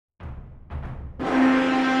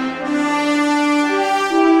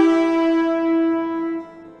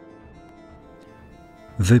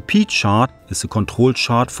The P chart is a control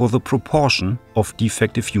chart for the proportion of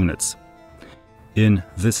defective units. In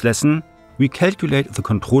this lesson, we calculate the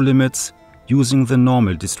control limits using the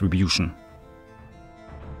normal distribution.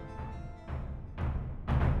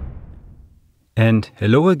 And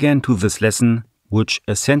hello again to this lesson, which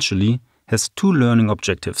essentially has two learning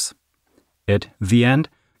objectives. At the end,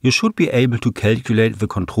 you should be able to calculate the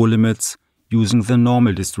control limits using the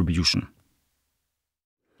normal distribution.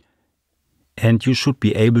 And you should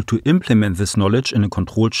be able to implement this knowledge in a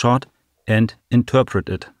control chart and interpret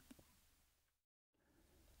it.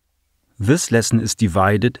 This lesson is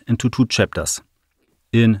divided into two chapters.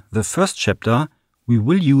 In the first chapter, we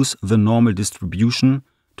will use the normal distribution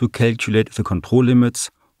to calculate the control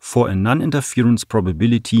limits for a non-interference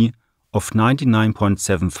probability of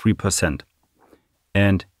 99.73%.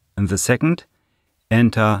 And in the second,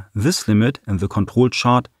 enter this limit in the control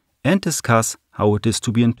chart and discuss how it is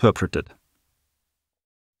to be interpreted.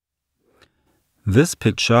 This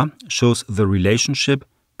picture shows the relationship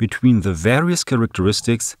between the various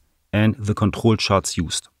characteristics and the control charts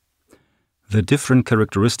used. The different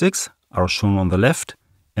characteristics are shown on the left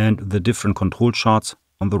and the different control charts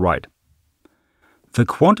on the right. The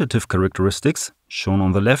quantitative characteristics, shown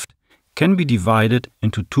on the left, can be divided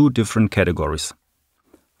into two different categories.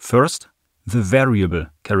 First, the variable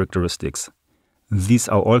characteristics. These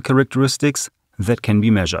are all characteristics that can be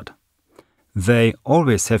measured. They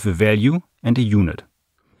always have a value and a unit.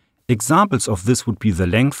 Examples of this would be the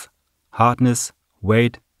length, hardness,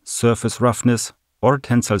 weight, surface roughness, or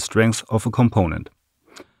tensile strength of a component.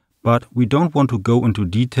 But we don't want to go into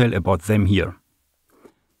detail about them here.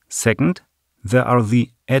 Second, there are the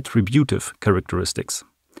attributive characteristics.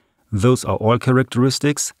 Those are all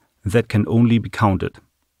characteristics that can only be counted.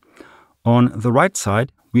 On the right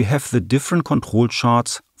side, we have the different control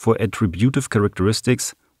charts for attributive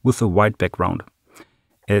characteristics with a white background.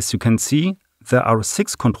 As you can see, there are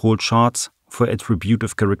 6 control charts for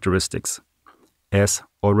attributive characteristics. As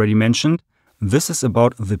already mentioned, this is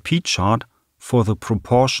about the P chart for the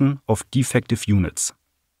proportion of defective units.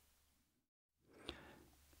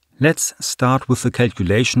 Let's start with the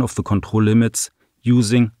calculation of the control limits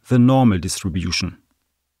using the normal distribution.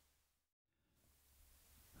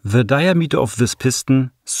 The diameter of this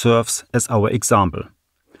piston serves as our example.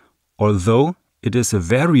 Although it is a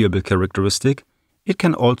variable characteristic, it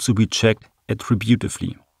can also be checked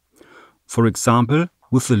attributively. For example,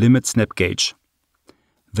 with the limit snap gauge.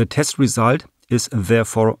 The test result is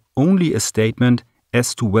therefore only a statement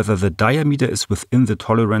as to whether the diameter is within the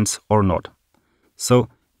tolerance or not. So,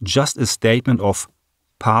 just a statement of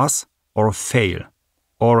pass or fail,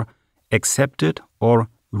 or accepted or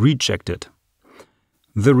rejected.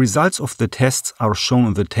 The results of the tests are shown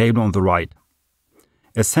in the table on the right.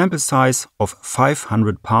 A sample size of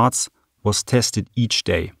 500 parts was tested each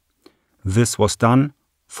day. This was done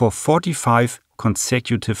for 45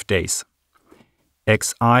 consecutive days.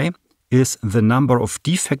 Xi is the number of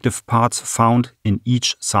defective parts found in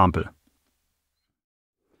each sample.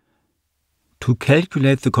 To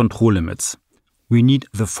calculate the control limits, we need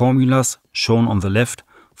the formulas shown on the left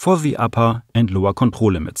for the upper and lower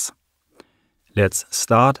control limits. Let's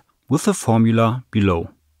start with the formula below.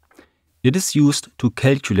 It is used to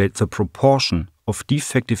calculate the proportion of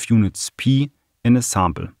defective units P in a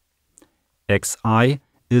sample. Xi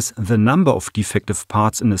is the number of defective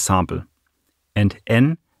parts in a sample, and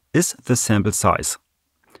N is the sample size.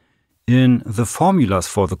 In the formulas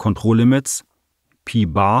for the control limits, P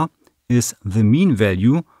bar is the mean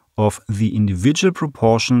value of the individual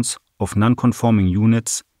proportions of non-conforming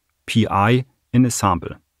units Pi in a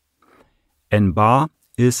sample. N bar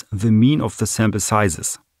is the mean of the sample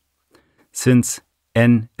sizes. Since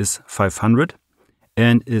N is 500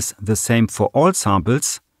 and is the same for all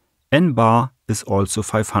samples, N bar is also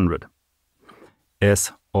 500.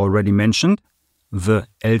 As already mentioned, the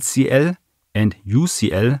LCL and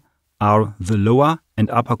UCL are the lower and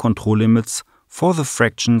upper control limits for the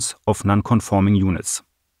fractions of non-conforming units.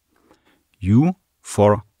 U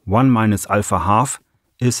for 1 minus alpha half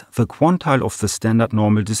is the quantile of the standard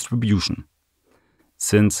normal distribution.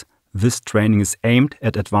 Since this training is aimed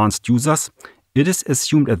at advanced users, it is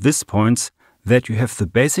assumed at this point that you have the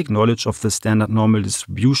basic knowledge of the standard normal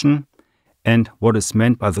distribution and what is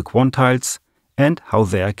meant by the quantiles and how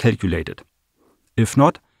they are calculated. If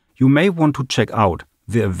not, you may want to check out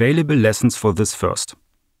the available lessons for this first.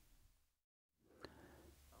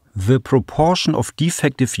 The proportion of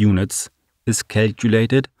defective units is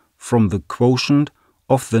calculated from the quotient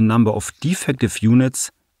of the number of defective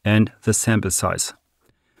units and the sample size.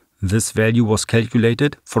 This value was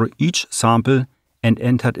calculated for each sample and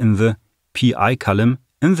entered in the PI column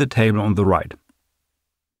in the table on the right.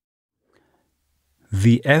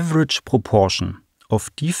 The average proportion of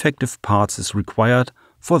defective parts is required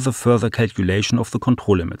for the further calculation of the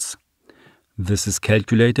control limits. This is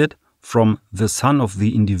calculated from the sum of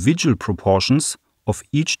the individual proportions of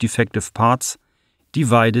each defective parts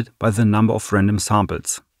divided by the number of random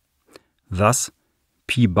samples. Thus,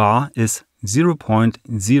 P bar is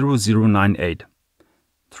 0.0098.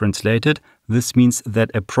 Translated, this means that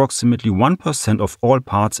approximately 1% of all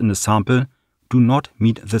parts in a sample do not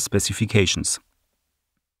meet the specifications.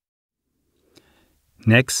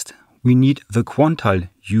 Next, we need the quantile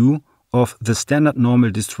U of the standard normal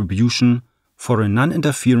distribution for a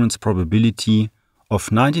non-interference probability of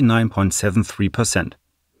 99.73%.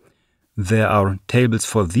 There are tables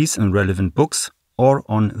for these in relevant books or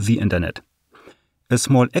on the internet. A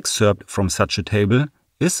small excerpt from such a table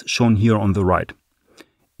is shown here on the right.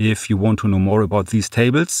 If you want to know more about these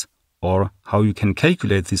tables or how you can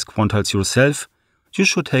calculate these quantiles yourself, you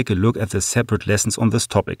should take a look at the separate lessons on this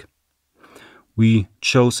topic. We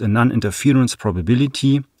chose a non-interference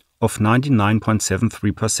probability of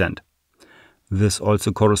 99.73%. This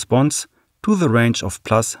also corresponds to the range of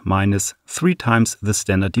plus minus 3 times the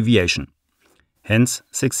standard deviation, hence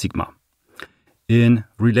 6 sigma. In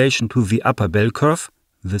relation to the upper bell curve,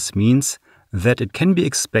 this means that it can be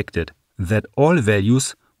expected that all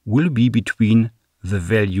values will be between the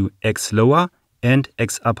value x lower and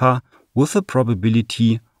x upper with a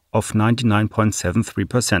probability of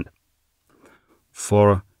 99.73%.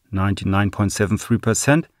 For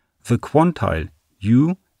 99.73%, the quantile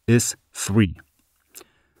U is 3.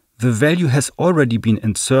 The value has already been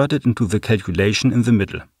inserted into the calculation in the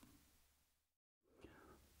middle.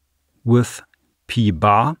 With P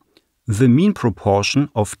bar, the mean proportion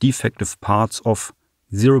of defective parts of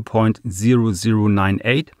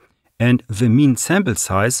 0.0098 and the mean sample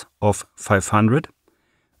size of 500,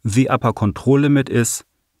 the upper control limit is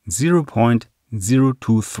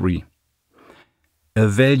 0.023. A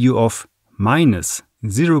value of minus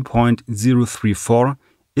 0.034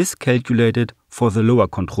 is calculated for the lower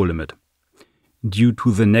control limit. Due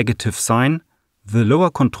to the negative sign, the lower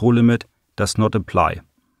control limit does not apply.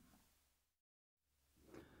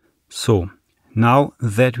 So, now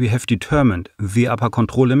that we have determined the upper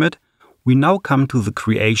control limit, we now come to the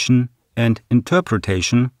creation and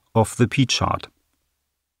interpretation of the P-chart.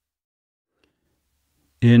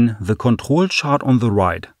 In the control chart on the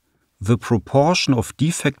right, the proportion of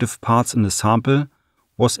defective parts in a sample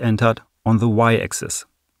was entered on the y-axis.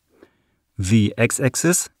 The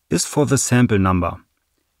x-axis is for the sample number.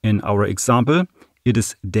 In our example, it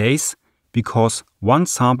is days because one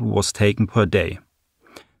sample was taken per day.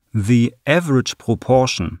 The average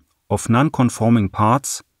proportion of non-conforming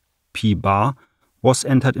parts, P bar, was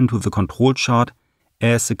entered into the control chart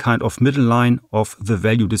as a kind of middle line of the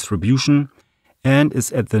value distribution and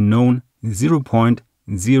is at the known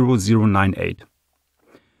 0.0098.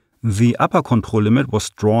 The upper control limit was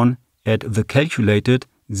drawn at the calculated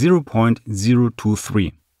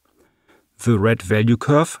 0.023. The red value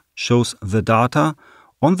curve shows the data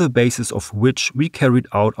on the basis of which we carried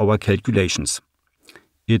out our calculations.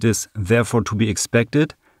 It is therefore to be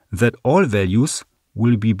expected that all values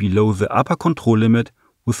will be below the upper control limit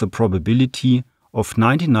with a probability of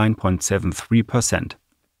 99.73%.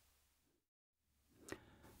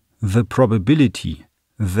 The probability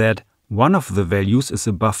that one of the values is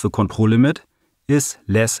above the control limit is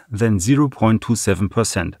less than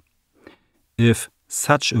 0.27%. If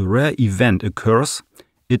such a rare event occurs,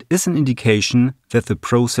 it is an indication that the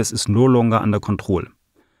process is no longer under control.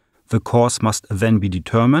 The cause must then be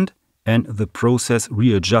determined and the process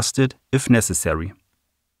readjusted if necessary.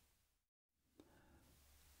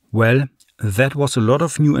 Well, that was a lot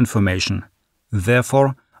of new information.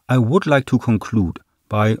 Therefore, I would like to conclude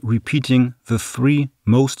by repeating the 3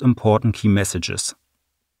 most important key messages.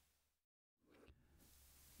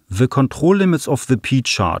 The control limits of the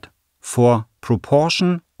P-chart for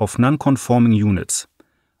proportion of non-conforming units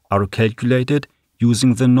are calculated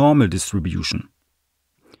using the normal distribution.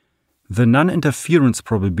 The non-interference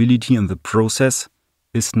probability in the process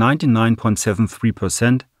is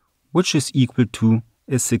 99.73%, which is equal to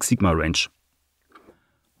a 6 sigma range.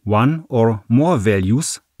 One or more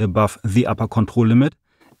values above the upper control limit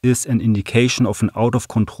is an indication of an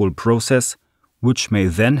out-of-control process, which may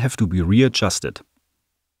then have to be readjusted.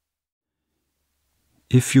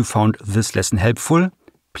 If you found this lesson helpful,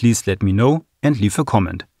 please let me know and leave a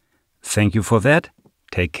comment. Thank you for that,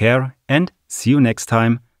 take care and see you next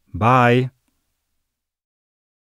time. Bye!